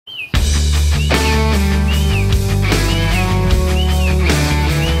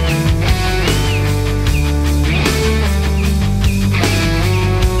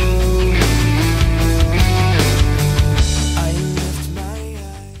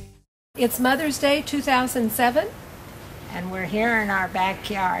It's Mother's Day 2007. And we're here in our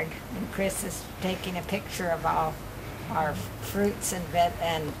backyard, and Chris is taking a picture of all our fruits and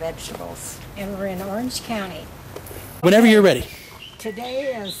vegetables. And we're in Orange County. Whenever you're ready.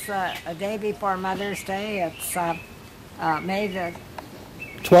 Today is a day before Mother's Day. It's May the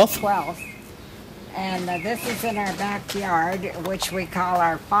 12th. And this is in our backyard, which we call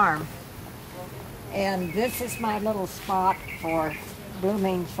our farm. And this is my little spot for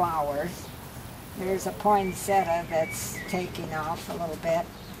blooming flowers. There's a poinsettia that's taking off a little bit.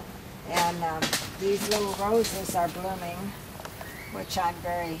 And these little roses are blooming, which I'm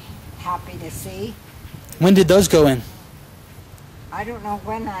very happy to see. When did those go in? I don't know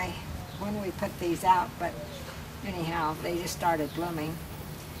when we put these out, but anyhow, they just started blooming.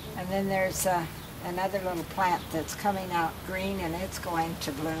 And then there's another little plant that's coming out green, and it's going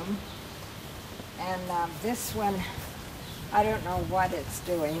to bloom. And this one, I don't know what it's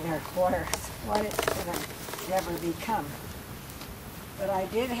doing or what it's going to ever become. But I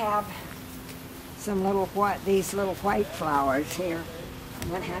did have some these little white flowers here. I'm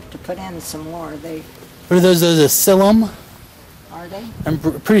going to have to put in some more. What are those? Those Psyllium? Are they? I'm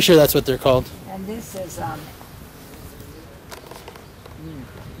pretty sure that's what they're called. And this is, I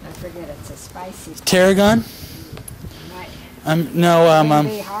forget, it's a spicy. Tarragon?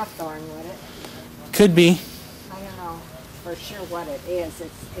 Maybe hawthorn, would it? Could be. I don't know for sure what it is.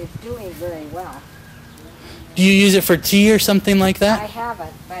 It's doing very well. Do you use it for tea or something like I that?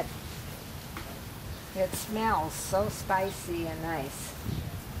 haven't, but it smells so spicy and nice.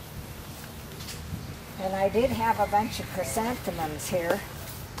 And I did have a bunch of chrysanthemums here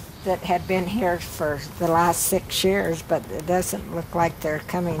that had been here for the last 6 years, but it doesn't look like they're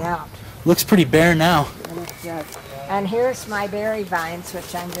coming out. Looks pretty bare now. And here's my berry vines,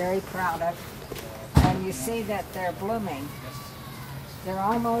 which I'm very proud of. And you see that they're blooming. They're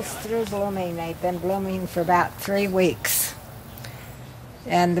almost through blooming. They've been blooming for about 3 weeks.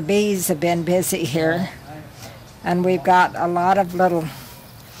 And the bees have been busy here. And we've got a lot of little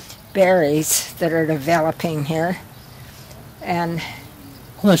berries that are developing here. And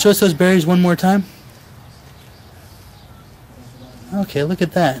hold on, show us those berries one more time. Okay, look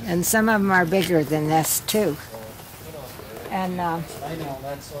at that. And some of them are bigger than this too. And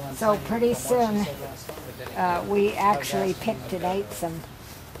so pretty soon we actually picked and ate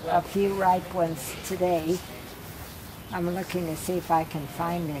a few ripe ones today. I'm looking to see if I can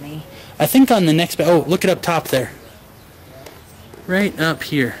find any. I think on the next, oh, look it up top there. Right up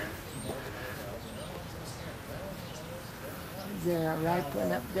here. Is there a ripe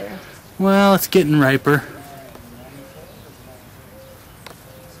one up there? Well, it's getting riper.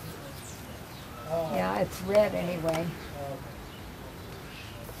 Yeah, it's red anyway.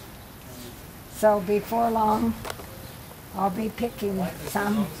 So before long, I'll be picking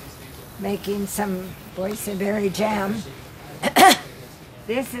some, making some boysenberry jam.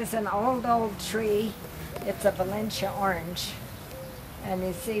 This is an old tree. It's a Valencia orange. And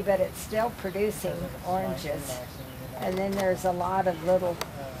you see, but it's still producing oranges. And then there's a lot of little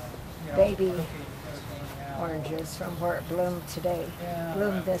baby oranges from where it bloomed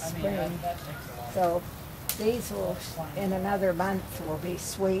this spring. So these will, in another month, will be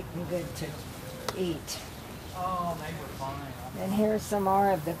sweet and good to eat. And here's some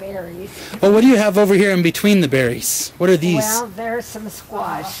more of the berries. Well, what do you have over here in between the berries? What are these? Well, there's some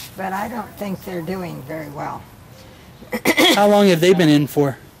squash, but I don't think they're doing very well. How long have they been in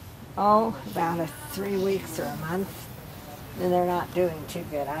for? Oh, about 3 weeks or a month. And they're not doing too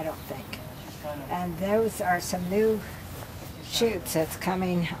good, I don't think. And those are some new shoots that's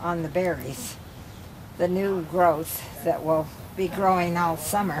coming on the berries. The new growth that will be growing all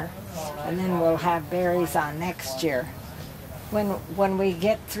summer, and then we'll have berries on next year. When we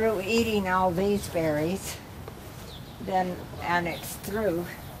get through eating all these berries, and it's through,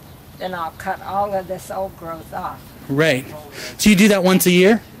 then I'll cut all of this old growth off. Right. So you do that once a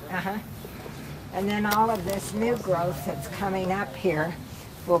year? Uh-huh. And then all of this new growth that's coming up here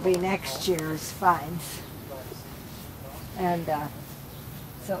will be next year's vines. And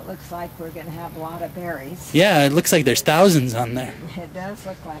so it looks like we're going to have a lot of berries. Yeah, it looks like there's thousands on there. It does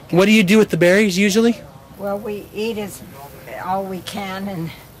look like it. What do you do with the berries usually? Well, we eat all we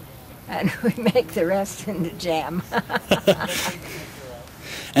can, and we make the rest into jam.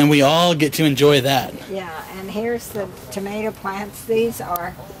 And we all get to enjoy that. Yeah, and here's the tomato plants. These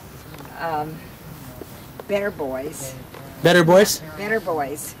are Better Boys. Better Boys? Better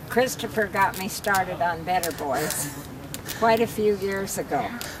Boys. Christopher got me started on Better Boys quite a few years ago.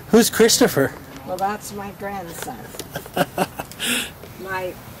 Who's Christopher? Well, that's my grandson.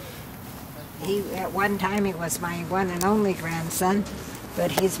 At one time he was my one and only grandson,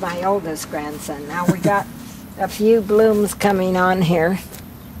 but he's my oldest grandson. Now we got a few blooms coming on here.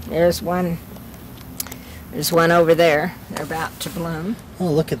 There's one over there. They're about to bloom.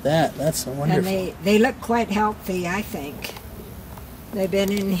 Oh, look at that. That's wonderful. And they look quite healthy, I think. They've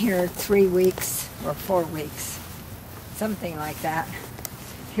been in here 3 weeks or 4 weeks, something like that.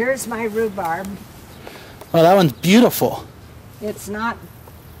 Here's my rhubarb. Oh, that one's beautiful. It's not,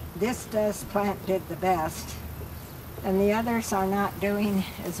 this plant did the best, and the others are not doing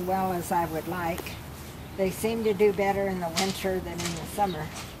as well as I would like. They seem to do better in the winter than in the summer.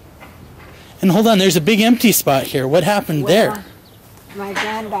 And hold on, there's a big empty spot here. What happened there? My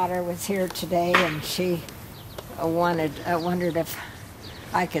granddaughter was here today, and she wondered if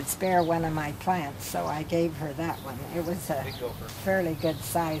I could spare one of my plants, so I gave her that one. It was a fairly good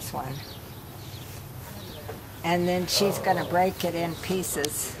size one. And then she's going to break it in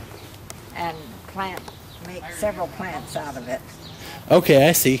pieces and make several plants out of it. Okay,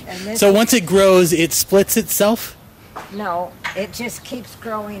 I see. So once it grows, it splits itself? No, it just keeps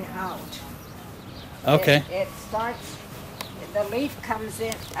growing out. Okay. It starts, the leaf comes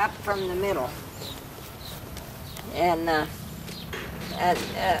in up from the middle. And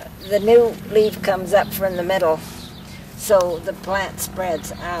the new leaf comes up from the middle, so the plant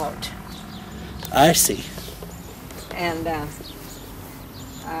spreads out. I see. And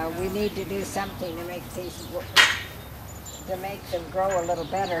we need to do something to make them grow a little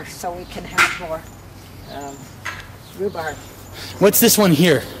better, so we can have more rhubarb. What's this one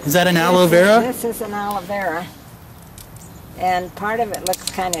here? Is that an aloe vera? This is an aloe vera, and part of it looks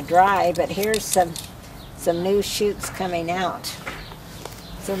kind of dry, but here's some new shoots coming out.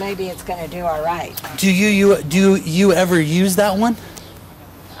 So maybe it's going to do all right. Do you ever use that one?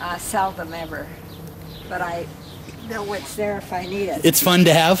 Seldom ever, but I know it's there if I need it. It's fun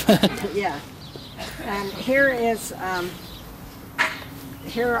to have. Yeah. And here is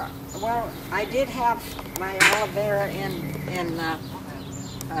well, I did have my aloe vera in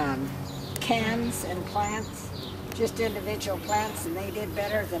cans and plants, just individual plants, and they did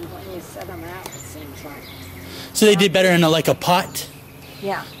better than when you set them out, it seems like. So they did better in like a pot?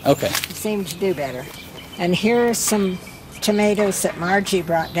 Yeah. Okay. It seemed to do better. And here are some tomatoes that Margie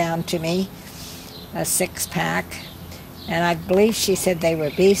brought down to me, a 6-pack. And I believe she said they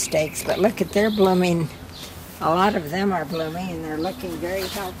were beefsteaks, but look at their blooming. A lot of them are blooming, and they're looking very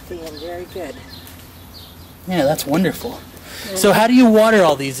healthy and very good. Yeah, that's wonderful. So how do you water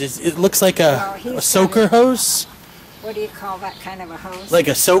all these? It looks like a soaker hose? What do you call that kind of a hose? Like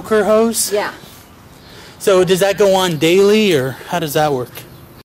a soaker hose? Yeah. So does that go on daily, or how does that work?